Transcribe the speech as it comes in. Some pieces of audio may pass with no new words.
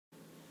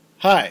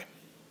Hi,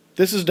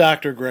 this is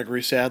Dr.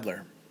 Gregory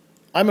Sadler.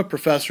 I'm a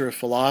professor of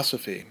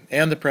philosophy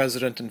and the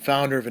president and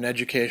founder of an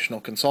educational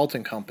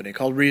consulting company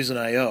called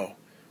Reason.io,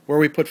 where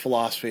we put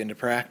philosophy into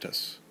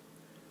practice.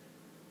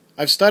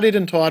 I've studied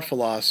and taught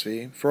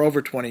philosophy for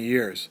over 20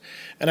 years,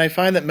 and I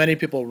find that many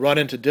people run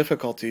into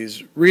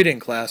difficulties reading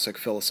classic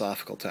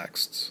philosophical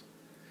texts.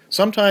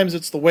 Sometimes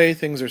it's the way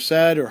things are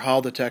said or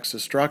how the text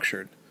is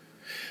structured.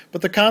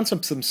 But the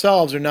concepts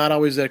themselves are not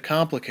always that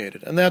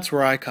complicated, and that's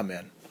where I come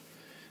in.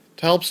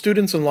 To help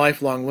students and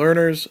lifelong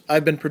learners,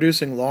 I've been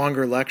producing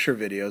longer lecture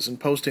videos and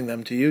posting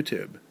them to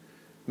YouTube.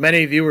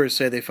 Many viewers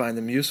say they find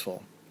them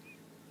useful.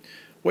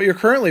 What you're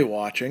currently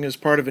watching is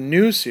part of a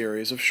new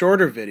series of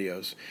shorter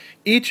videos,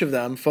 each of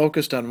them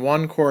focused on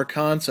one core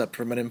concept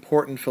from an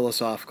important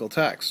philosophical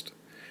text.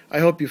 I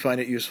hope you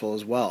find it useful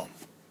as well.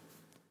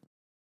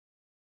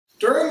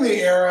 During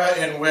the era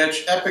in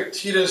which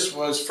Epictetus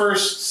was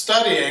first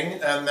studying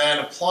and then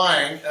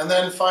applying and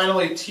then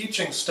finally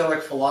teaching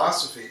Stoic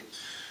philosophy,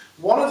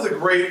 one of the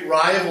great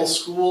rival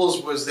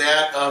schools was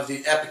that of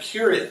the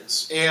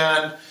Epicureans,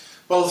 and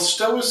both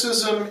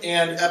Stoicism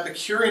and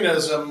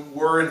Epicureanism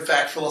were in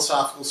fact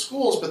philosophical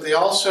schools, but they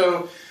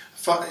also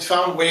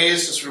found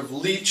ways to sort of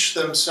leach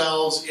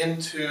themselves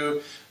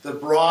into the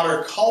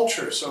broader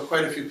culture. So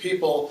quite a few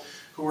people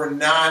who were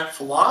not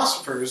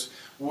philosophers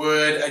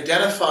would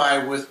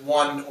identify with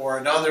one or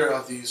another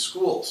of these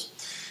schools.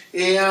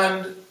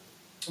 And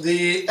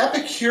the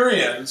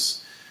Epicureans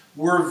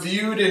were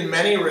viewed in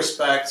many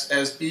respects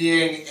as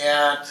being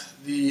at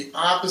the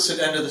opposite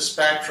end of the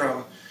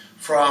spectrum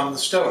from the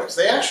Stoics.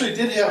 They actually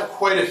did have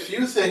quite a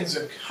few things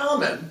in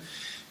common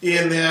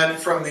in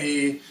that from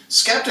the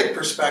skeptic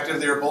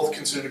perspective they were both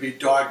considered to be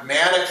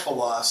dogmatic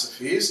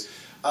philosophies.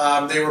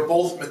 They were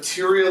both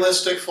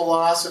materialistic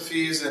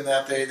philosophies in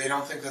that they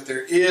don't think that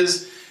there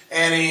is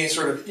any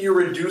sort of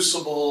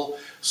irreducible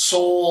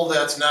soul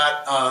that's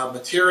not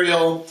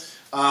material.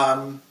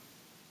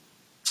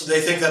 They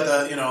think that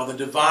the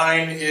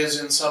divine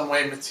is in some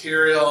way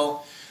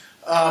material.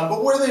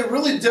 But where they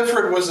really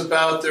differed was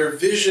about their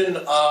vision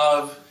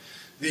of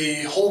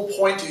the whole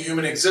point to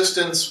human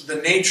existence, the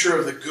nature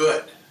of the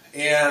good.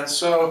 And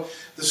so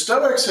the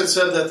Stoics had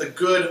said that the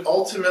good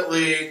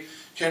ultimately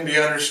can be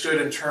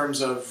understood in terms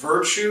of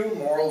virtue,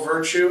 moral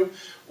virtue,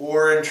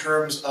 or in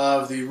terms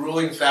of the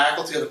ruling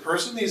faculty of the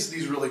person.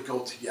 These really go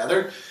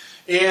together.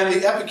 And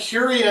the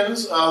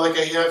Epicureans, like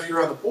I have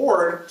here on the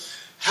board,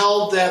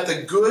 held that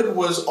the good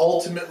was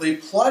ultimately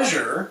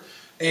pleasure,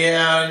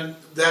 and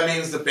that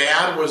means the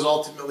bad was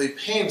ultimately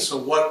pain. So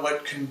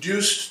what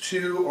conduced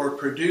to or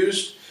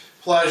produced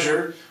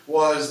pleasure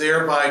was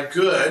thereby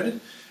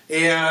good,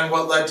 and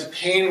what led to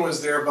pain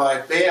was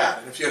thereby bad.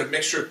 And if you had a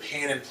mixture of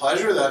pain and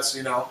pleasure, that's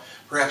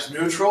perhaps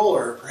neutral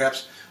or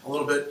perhaps a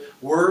little bit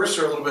worse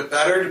or a little bit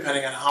better,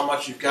 depending on how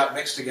much you've got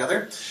mixed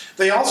together.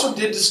 They also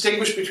did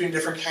distinguish between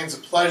different kinds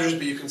of pleasures,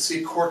 but you can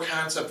see core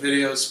concept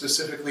videos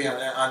specifically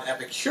on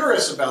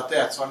Epicurus about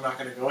that, so I'm not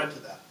going to go into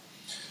that.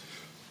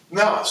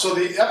 Now, so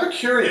the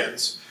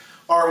Epicureans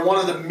are one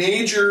of the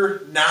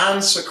major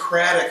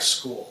non-Socratic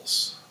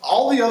schools.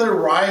 All the other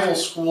rival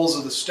schools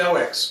of the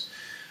Stoics,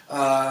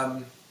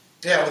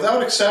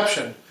 without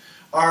exception,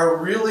 are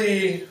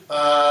really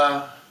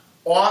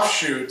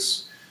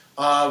offshoots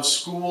of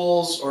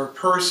schools or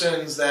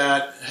persons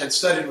that had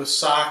studied with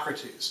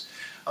Socrates.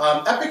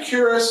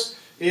 Epicurus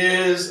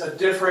is a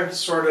different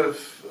sort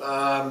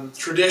of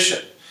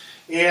tradition,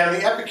 and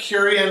the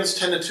Epicureans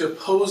tended to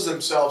oppose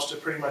themselves to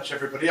pretty much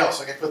everybody else.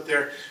 Like I put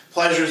there,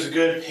 pleasure is the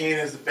good, pain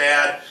is the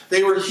bad.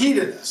 They were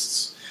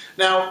hedonists.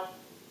 Now,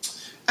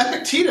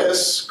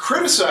 Epictetus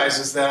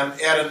criticizes them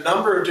at a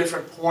number of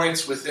different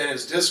points within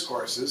his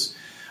discourses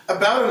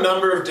about a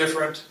number of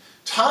different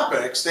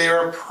topics. They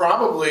are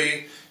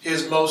probably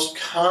his most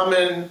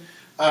common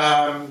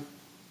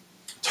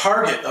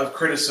target of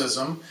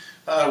criticism,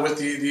 with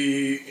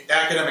the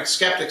academic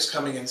skeptics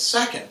coming in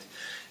second.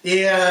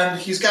 And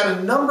he's got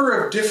a number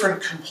of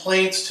different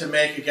complaints to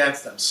make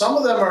against them. Some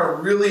of them are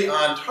really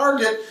on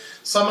target,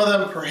 some of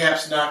them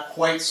perhaps not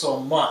quite so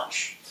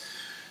much.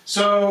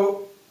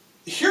 So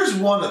here's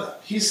one of them.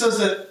 He says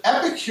that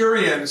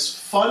Epicureans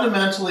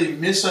fundamentally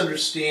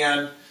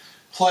misunderstand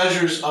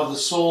pleasures of the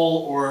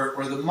soul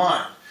or the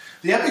mind.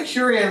 The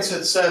Epicureans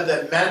had said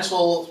that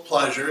mental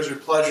pleasures, or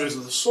pleasures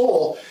of the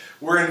soul,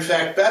 were in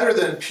fact better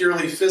than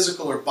purely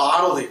physical or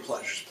bodily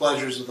pleasures,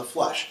 pleasures of the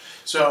flesh.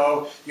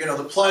 So,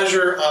 the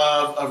pleasure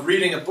of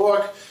reading a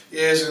book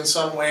is in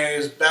some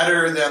ways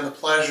better than the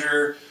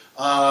pleasure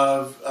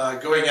of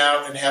going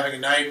out and having a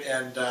night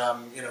and,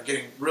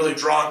 getting really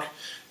drunk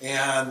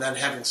and then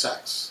having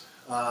sex.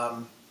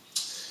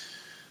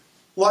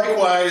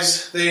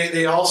 Likewise,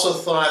 they also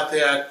thought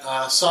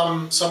that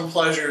some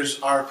pleasures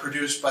are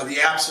produced by the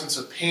absence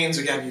of pains.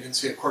 Again, you can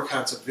see a core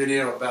concept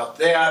video about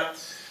that.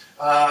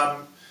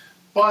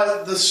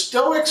 But the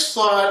Stoics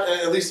thought,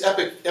 at least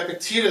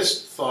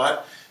Epictetus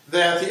thought,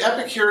 that the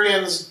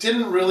Epicureans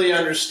didn't really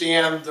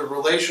understand the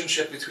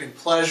relationship between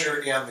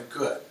pleasure and the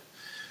good.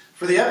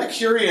 For the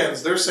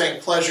Epicureans, they're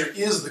saying pleasure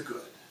is the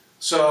good.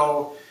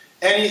 So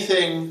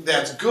anything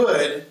that's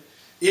good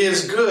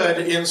is good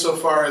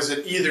insofar as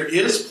it either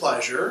is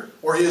pleasure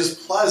or is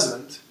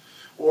pleasant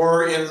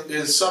or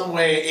is some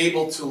way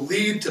able to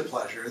lead to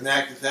pleasure. In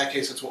that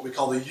case, it's what we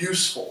call the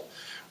useful,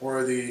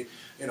 or the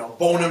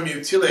bonum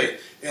utile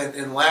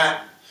in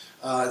Latin.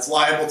 It's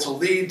liable to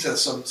lead to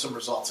some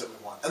results that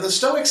we want. And the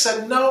Stoics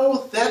said,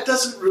 no, that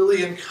doesn't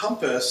really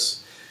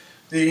encompass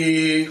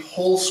the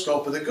whole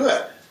scope of the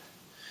good.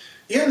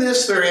 In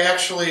this, they're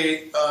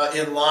actually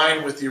in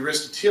line with the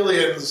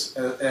Aristotelians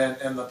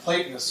and the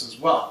Platonists as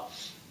well.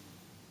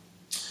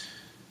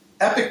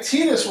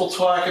 Epictetus will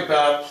talk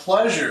about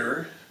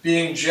pleasure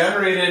being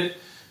generated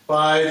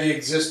by the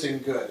existing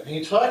good. And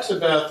he talks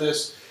about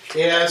this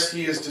as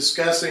he is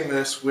discussing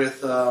this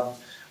with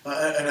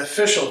an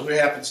official who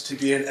happens to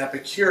be an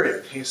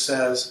Epicurean. He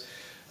says,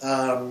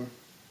 here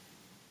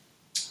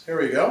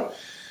we go.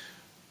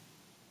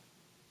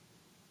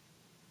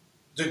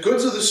 The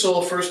goods of the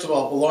soul, first of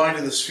all, belong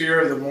to the sphere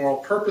of the moral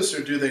purpose,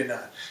 or do they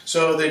not?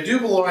 So they do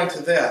belong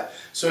to that.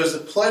 So is the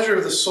pleasure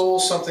of the soul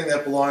something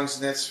that belongs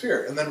in that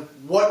sphere? And then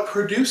what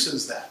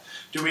produces that?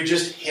 Do we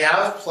just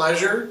have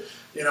pleasure,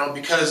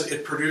 because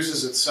it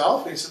produces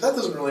itself? And he said, that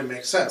doesn't really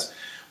make sense.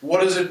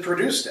 What is it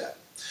produced at?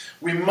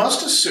 We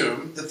must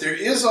assume that there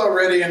is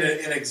already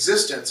in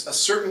existence a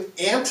certain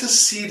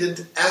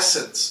antecedent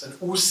essence, an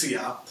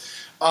ousia,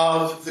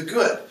 of the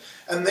good.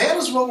 And that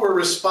is what we're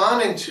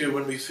responding to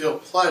when we feel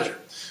pleasure.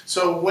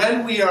 So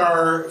when we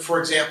are, for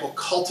example,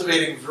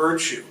 cultivating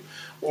virtue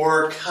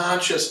or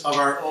conscious of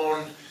our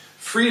own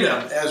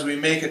freedom as we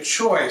make a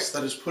choice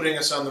that is putting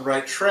us on the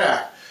right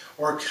track,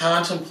 or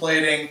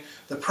contemplating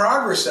the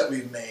progress that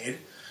we've made,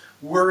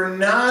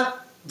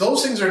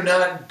 those things are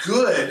not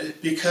good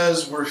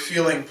because we're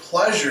feeling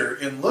pleasure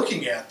in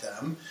looking at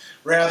them.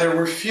 Rather,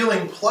 we're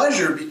feeling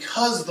pleasure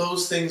because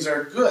those things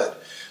are good.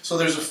 So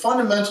there's a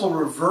fundamental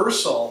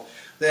reversal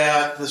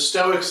that the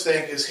Stoics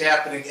think is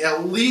happening,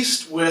 at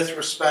least with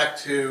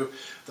respect to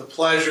the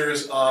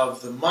pleasures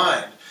of the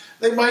mind.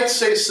 They might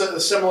say a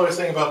similar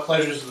thing about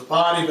pleasures of the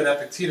body, but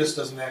Epictetus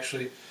doesn't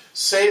actually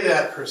say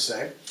that per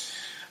se.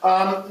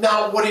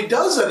 Now, what he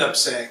does end up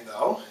saying,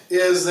 though,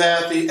 is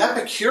that the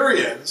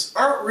Epicureans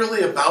aren't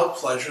really about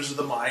pleasures of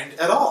the mind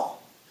at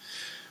all.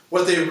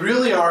 What they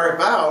really are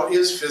about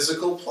is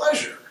physical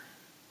pleasure.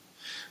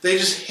 They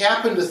just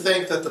happen to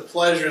think that the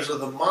pleasures of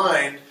the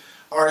mind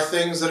are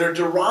things that are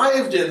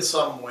derived in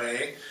some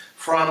way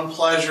from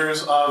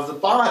pleasures of the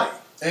body.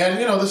 And,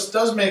 this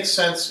does make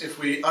sense if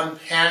we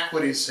unpack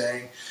what he's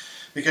saying,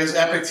 because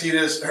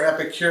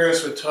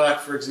Epicurus would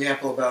talk, for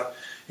example, about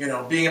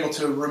being able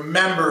to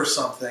remember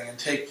something and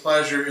take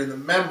pleasure in the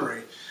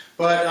memory.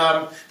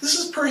 But this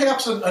is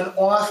perhaps an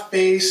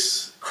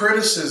off-base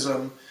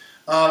criticism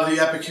of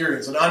the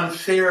Epicureans, an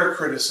unfair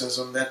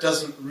criticism that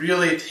doesn't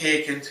really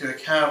take into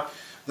account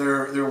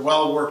their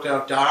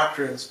well-worked-out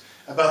doctrines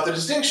about the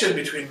distinction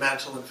between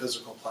mental and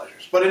physical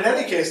pleasures. But in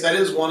any case, that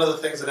is one of the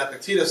things that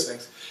Epictetus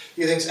thinks.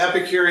 He thinks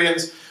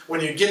Epicureans,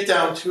 when you get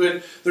down to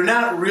it, they're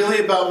not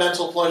really about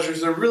mental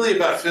pleasures, they're really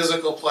about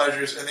physical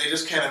pleasures, and they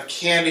just kind of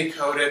candy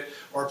coat it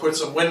or put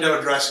some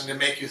window dressing to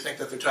make you think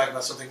that they're talking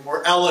about something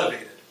more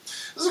elevated.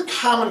 This is a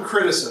common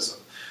criticism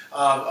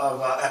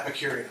of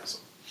Epicureanism.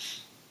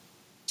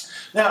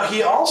 Now,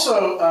 he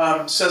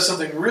also says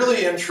something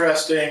really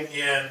interesting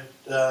in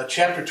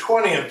chapter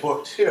 20 in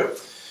book 2.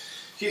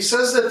 He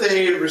says that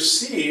they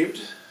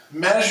received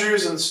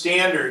measures and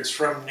standards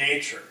from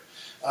nature.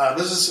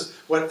 This is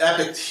what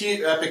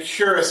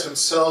Epicurus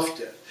himself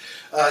did.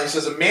 He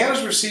says, a man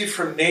has received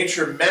from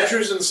nature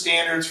measures and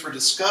standards for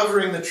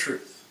discovering the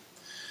truth.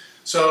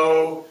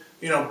 So,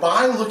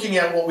 by looking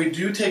at what we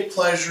do take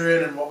pleasure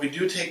in and what we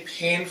do take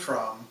pain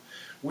from,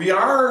 we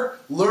are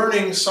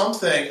learning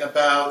something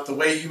about the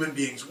way human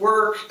beings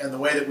work and the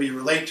way that we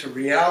relate to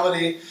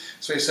reality.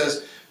 So he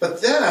says, but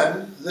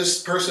then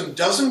this person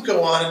doesn't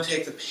go on and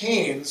take the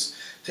pains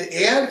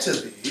to add to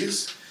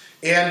these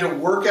and to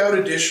work out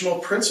additional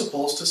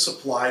principles to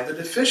supply the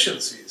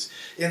deficiencies.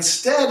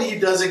 Instead, he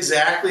does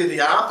exactly the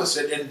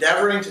opposite,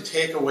 endeavoring to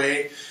take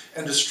away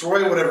and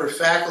destroy whatever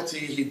faculty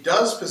he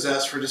does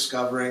possess for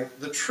discovering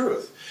the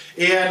truth.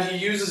 And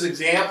he uses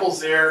examples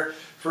there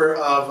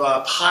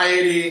of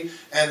piety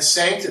and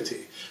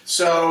sanctity.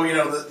 So,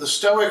 the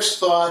Stoics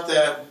thought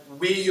that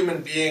we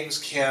human beings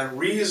can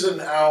reason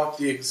out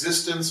the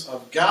existence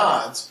of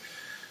gods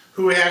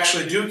who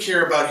actually do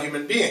care about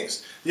human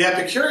beings. The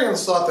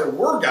Epicureans thought there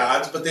were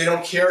gods, but they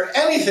don't care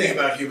anything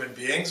about human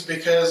beings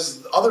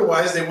because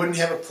otherwise they wouldn't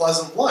have a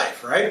pleasant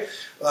life, right?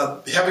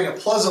 Having a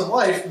pleasant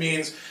life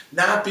means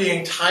not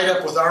being tied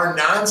up with our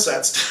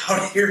nonsense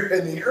down here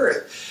in the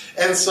earth.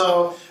 And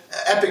so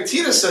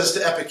Epictetus says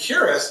to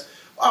Epicurus,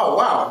 oh,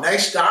 wow,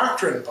 nice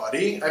doctrine,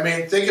 buddy. I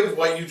mean, think of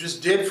what you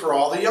just did for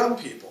all the young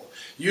people.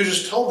 You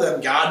just told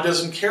them God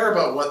doesn't care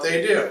about what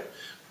they do.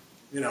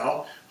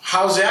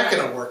 How's that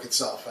going to work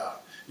itself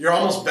out? You're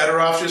almost better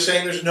off just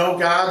saying there's no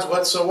gods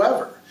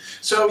whatsoever.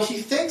 So he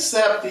thinks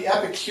that the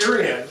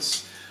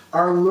Epicureans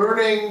are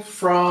learning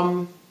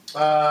from,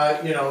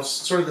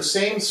 sort of the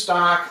same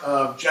stock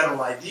of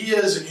general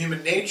ideas and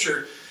human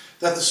nature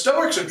that the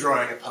Stoics are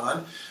drawing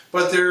upon,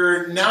 but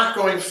they're not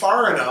going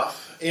far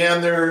enough,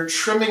 and they're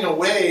trimming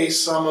away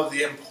some of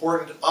the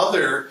important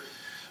other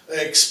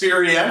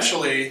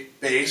experientially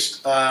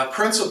based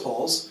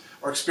principles,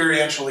 or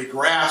experientially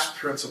grasped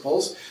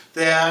principles,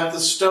 that the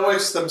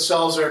Stoics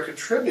themselves are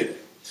contributing.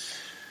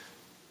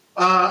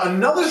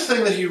 Another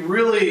thing that he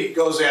really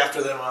goes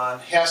after them on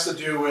has to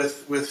do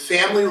with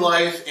family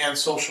life and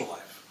social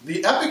life.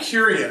 The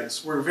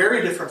Epicureans were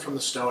very different from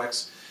the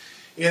Stoics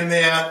in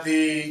that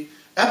the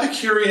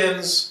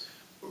Epicureans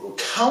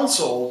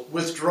counseled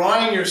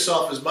withdrawing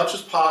yourself as much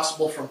as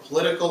possible from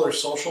political or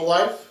social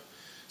life.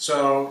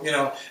 So,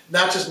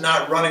 not just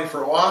not running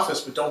for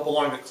office, but don't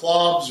belong to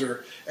clubs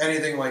or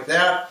anything like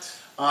that.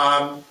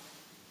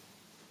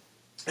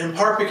 In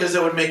part because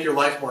that would make your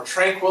life more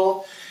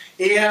tranquil.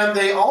 And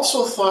they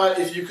also thought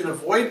if you can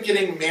avoid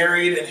getting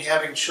married and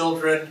having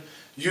children,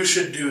 you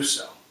should do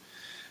so.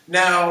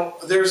 Now,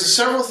 there's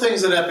several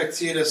things that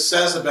Epictetus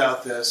says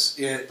about this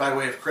by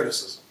way of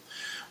criticism.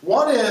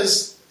 One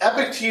is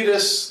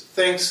Epictetus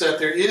thinks that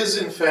there is,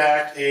 in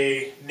fact,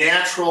 a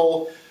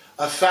natural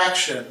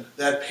affection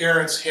that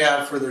parents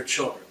have for their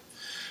children.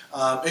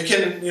 It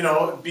can,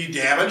 be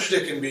damaged,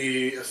 it can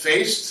be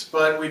effaced,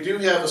 but we do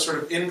have a sort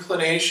of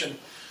inclination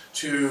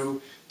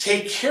to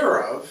take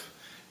care of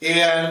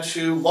and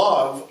to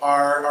love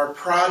our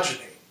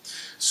progeny.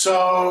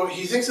 So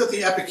he thinks that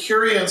the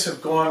Epicureans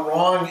have gone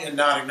wrong in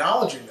not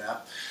acknowledging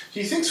that.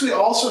 He thinks we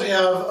also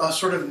have a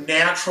sort of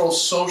natural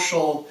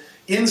social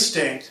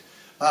instinct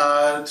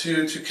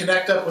to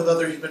connect up with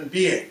other human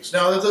beings.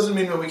 Now, that doesn't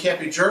mean that we can't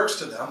be jerks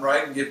to them,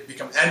 right, and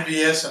become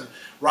envious and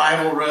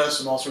rivalrous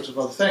and all sorts of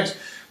other things.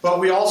 But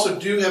we also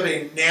do have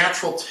a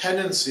natural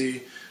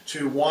tendency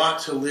to want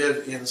to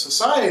live in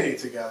society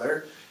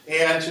together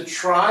and to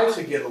try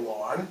to get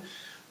along.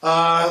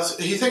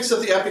 He thinks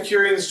that the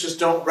Epicureans just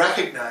don't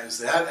recognize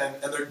that,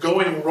 and they're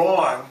going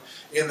wrong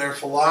in their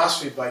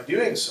philosophy by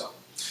doing so.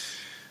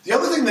 The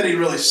other thing that he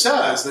really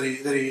says, that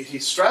he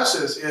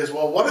stresses, is,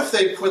 well, what if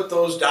they put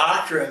those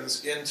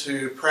doctrines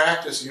into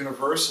practice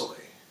universally?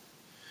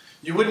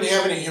 You wouldn't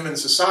have any human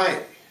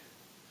society.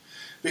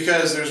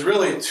 Because there's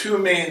really two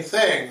main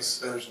things.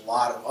 There's a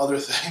lot of other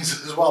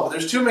things as well, but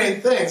there's two main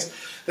things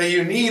that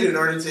you need in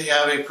order to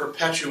have a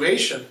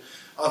perpetuation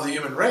of the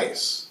human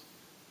race.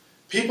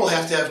 People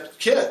have to have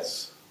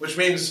kids, which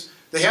means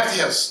they have to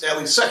have at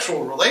least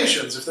sexual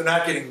relations if they're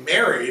not getting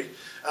married.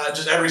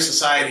 Just every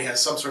society has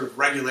some sort of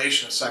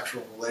regulation of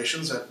sexual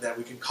relations that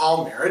we can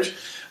call marriage.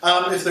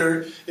 If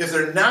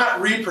they're not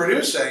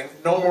reproducing,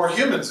 no more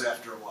humans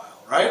after a while,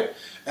 right?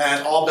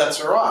 And all bets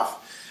are off.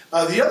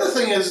 The other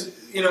thing is,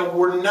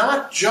 we're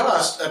not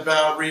just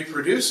about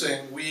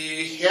reproducing.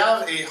 We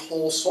have a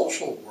whole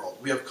social world.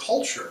 We have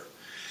culture.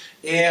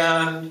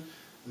 And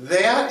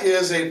that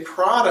is a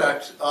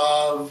product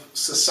of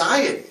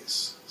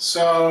societies.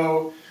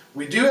 So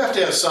we do have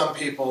to have some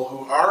people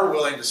who are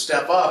willing to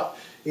step up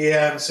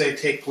and, say,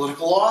 take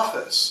political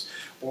office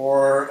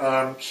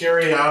or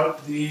carry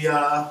out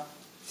the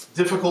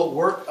difficult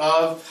work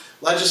of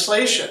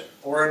legislation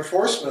or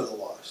enforcement of the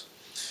laws.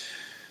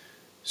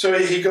 So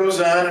he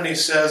goes on and he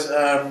says,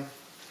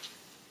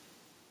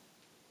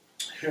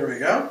 here we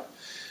go.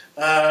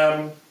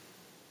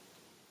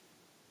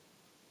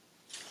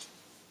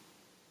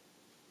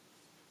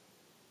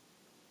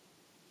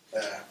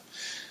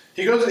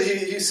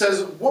 He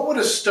says, what would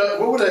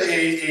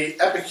a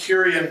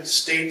Epicurean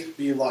state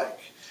be like?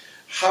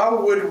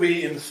 How would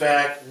we, in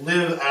fact,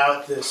 live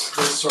out this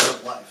sort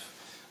of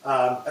life?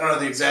 I don't know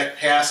the exact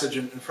passage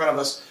in front of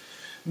us.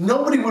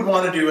 Nobody would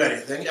want to do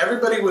anything.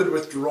 Everybody would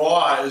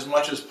withdraw as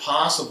much as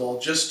possible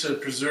just to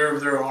preserve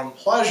their own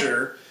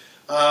pleasure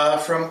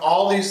from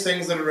all these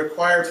things that are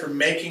required for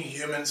making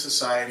human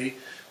society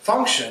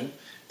function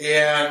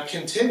and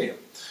continue.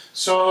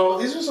 So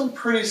these are some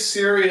pretty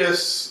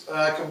serious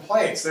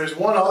complaints. There's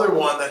one other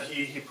one that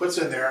he puts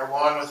in there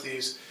along with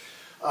these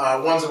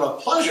ones about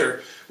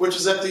pleasure, which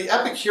is that the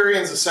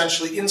Epicureans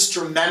essentially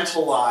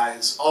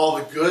instrumentalize all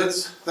the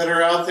goods that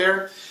are out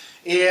there.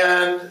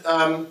 And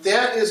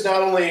that is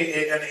not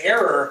only an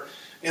error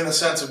in the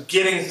sense of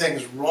getting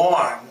things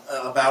wrong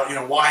about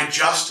why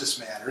justice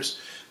matters,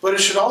 but it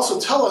should also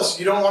tell us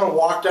you don't want to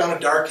walk down a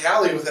dark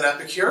alley with an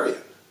Epicurean.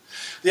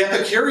 The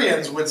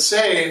Epicureans would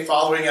say,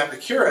 following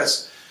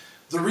Epicurus,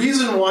 the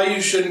reason why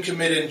you shouldn't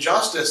commit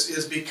injustice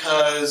is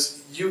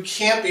because you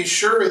can't be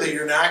sure that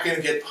you're not going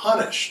to get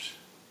punished.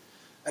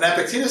 And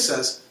Epictetus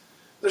says,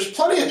 there's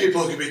plenty of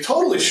people who can be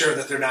totally sure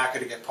that they're not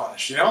going to get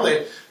punished.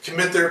 They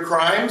commit their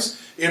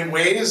crimes in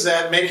ways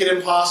that make it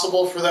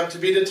impossible for them to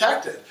be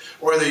detected.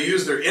 Or they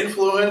use their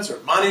influence or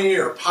money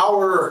or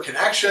power or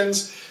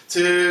connections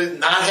to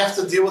not have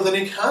to deal with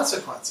any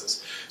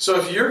consequences. So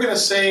if you're going to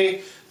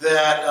say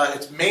that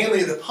it's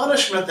mainly the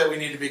punishment that we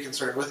need to be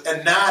concerned with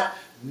and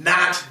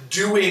not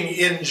doing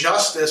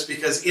injustice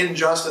because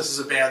injustice is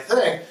a bad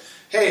thing,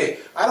 hey,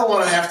 I don't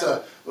want to have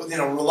to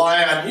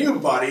rely on you,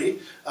 buddy,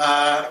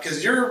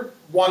 because you're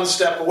one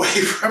step away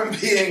from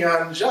being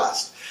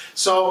unjust.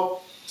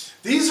 So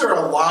these are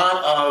a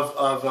lot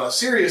of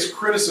serious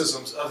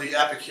criticisms of the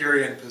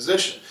Epicurean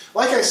position.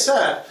 Like I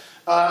said,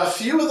 A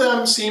few of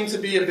them seem to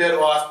be a bit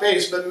off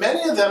base, but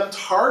many of them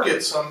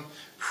target some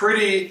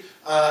pretty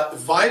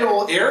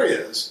vital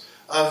areas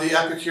of the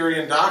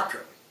Epicurean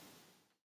doctrine.